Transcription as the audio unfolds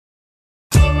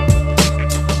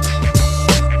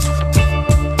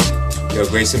Yo,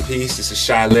 grace and peace. This is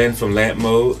Shai from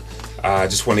Lampmode. I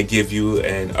just want to give you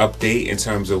an update in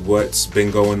terms of what's been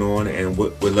going on and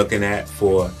what we're looking at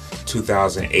for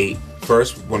 2008.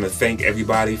 First, we want to thank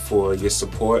everybody for your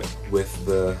support with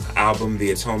the album, The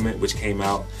Atonement, which came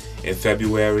out in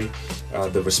February.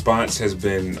 The response has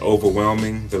been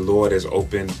overwhelming. The Lord has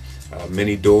opened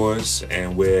many doors,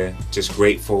 and we're just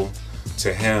grateful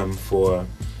to Him for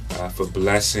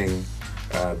blessing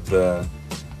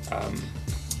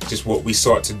just what we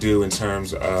sought to do in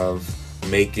terms of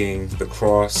making the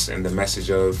cross and the message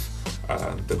of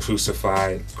the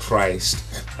crucified Christ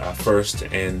first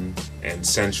and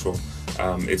central.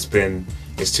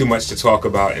 It's too much to talk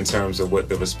about in terms of what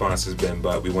the response has been,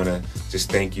 but we want to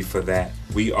just thank you for that.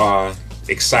 We are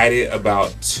excited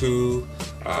about two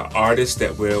artists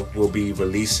that we'll be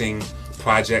releasing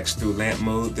projects through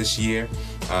Lampmode this year.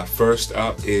 First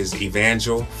up is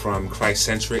Evangel from Christ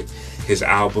Centric. His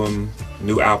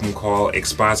new album called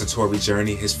Expository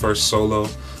Journey, his first solo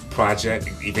project.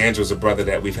 Evangel is a brother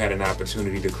that we've had an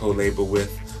opportunity to co-labor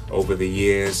with over the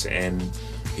years, and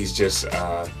he's just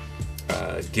a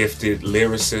gifted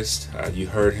lyricist. You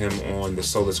heard him on the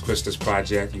Solus Christus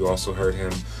project. You also heard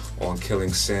him on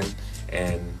Killing Sin,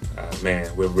 and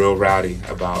man, we're real rowdy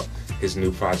about his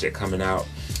new project coming out.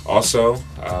 Also,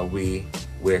 we're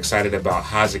excited about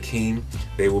Hazakim.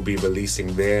 They will be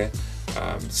releasing their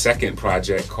second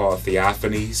project called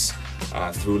Theophanies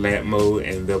through Lampmode,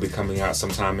 and they'll be coming out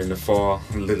sometime in the fall,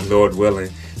 Lord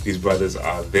willing. These brothers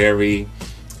are very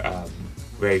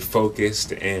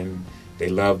focused, and they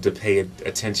love to pay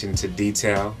attention to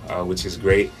detail, which is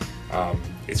great.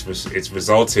 It's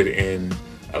resulted in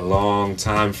a long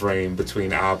time frame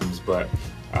between albums, but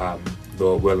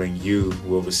Lord willing, you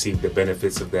will receive the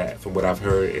benefits of that. From what I've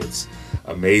heard, it's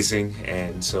amazing,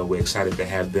 and so we're excited to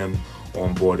have them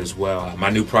on board as well. My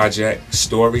new project,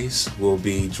 Stories, will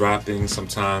be dropping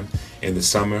sometime in the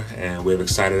summer, and we're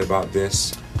excited about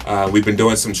this. We've been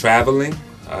doing some traveling.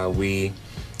 We've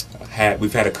had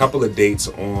a couple of dates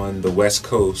on the West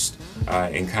Coast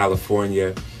in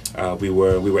California. We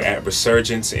were at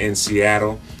Resurgence in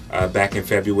Seattle back in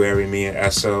February. Me and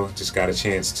Esso just got a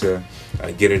chance to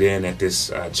get it in at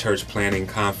this church planning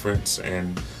conference,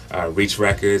 and Reach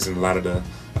Records and a lot of the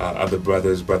other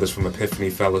brothers from Epiphany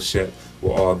Fellowship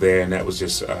were all there, and that was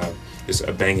just a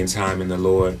banging time in the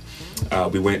Lord.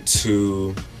 We went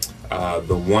to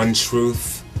the One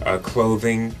Truth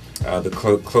clothing,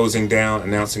 closing down,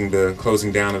 announcing the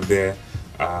closing down of their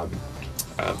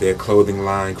clothing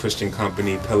line, Christian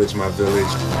company, Pillage My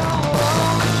Village.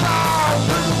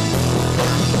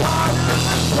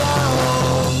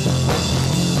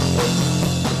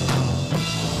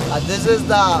 This is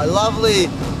the lovely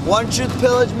One Truth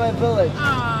Pillage My Village.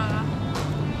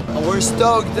 And we're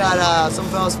stoked that some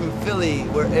fellas from Philly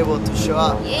were able to show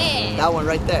up. Yeah. That one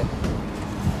right there.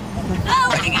 Oh,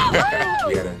 where'd he go?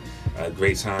 We had a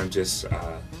great time, just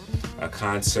a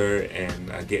concert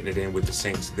and getting it in with the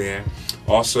saints there.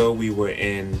 Also, we were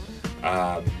in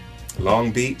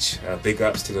Long Beach. Big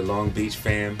ups to the Long Beach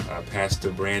fam,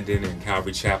 Pastor Brandon and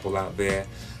Calvary Chapel out there.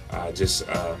 Just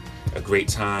a great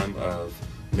time of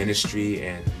ministry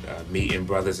and meeting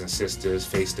brothers and sisters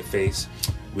face to face.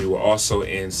 We were also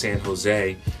in San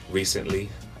Jose recently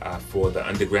for the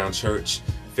Underground Church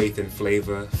Faith and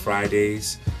Flavor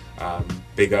Fridays.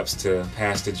 Big ups to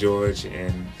Pastor George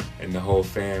and the whole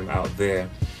fam out there.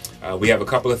 We have a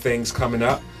couple of things coming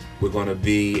up. We're going to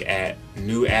be at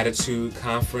New Attitude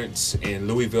Conference in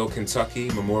Louisville, Kentucky,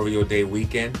 Memorial Day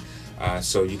weekend.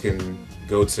 So you can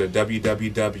go to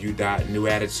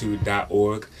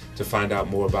www.newattitude.org to find out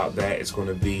more about that. It's going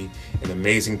to be an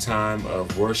amazing time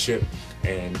of worship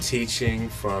and teaching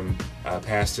from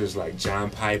pastors like John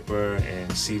Piper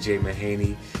and C.J.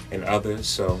 Mahaney and others.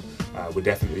 So we're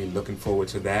definitely looking forward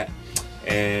to that.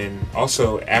 And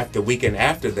also, the weekend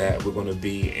after that, we're going to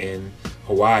be in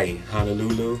Hawaii,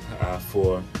 Honolulu,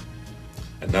 for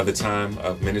another time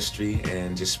of ministry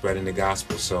and just spreading the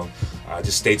gospel. So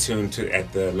just stay tuned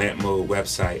at the Lampmode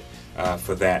website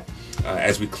for that.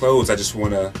 As we close, I just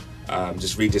want to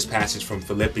just read this passage from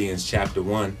Philippians chapter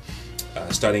 1,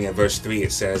 starting at verse 3.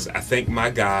 It says, "I thank my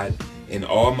God in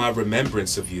all my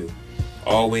remembrance of you,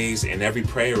 always in every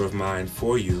prayer of mine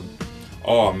for you,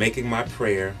 all making my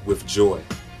prayer with joy,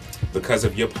 because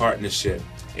of your partnership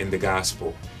in the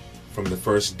gospel from the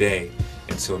first day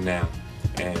until now."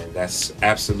 And that's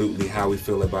absolutely how we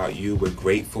feel about you. We're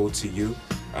grateful to you.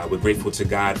 We're grateful to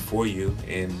God for you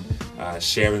in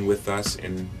sharing with us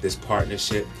in this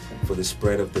partnership for the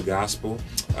spread of the gospel.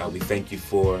 We thank you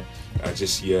for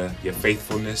just your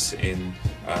faithfulness in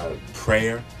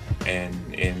prayer and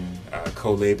in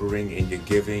co-laboring, in your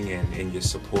giving and in your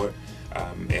support.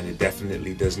 and it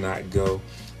definitely does not go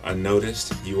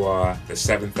unnoticed. You are the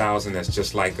 7,000 that's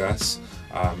just like us,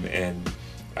 and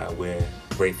we're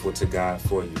grateful to God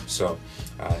for you. So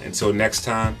until next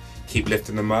time, keep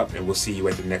lifting them up, and we'll see you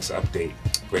at the next update.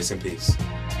 Grace and peace.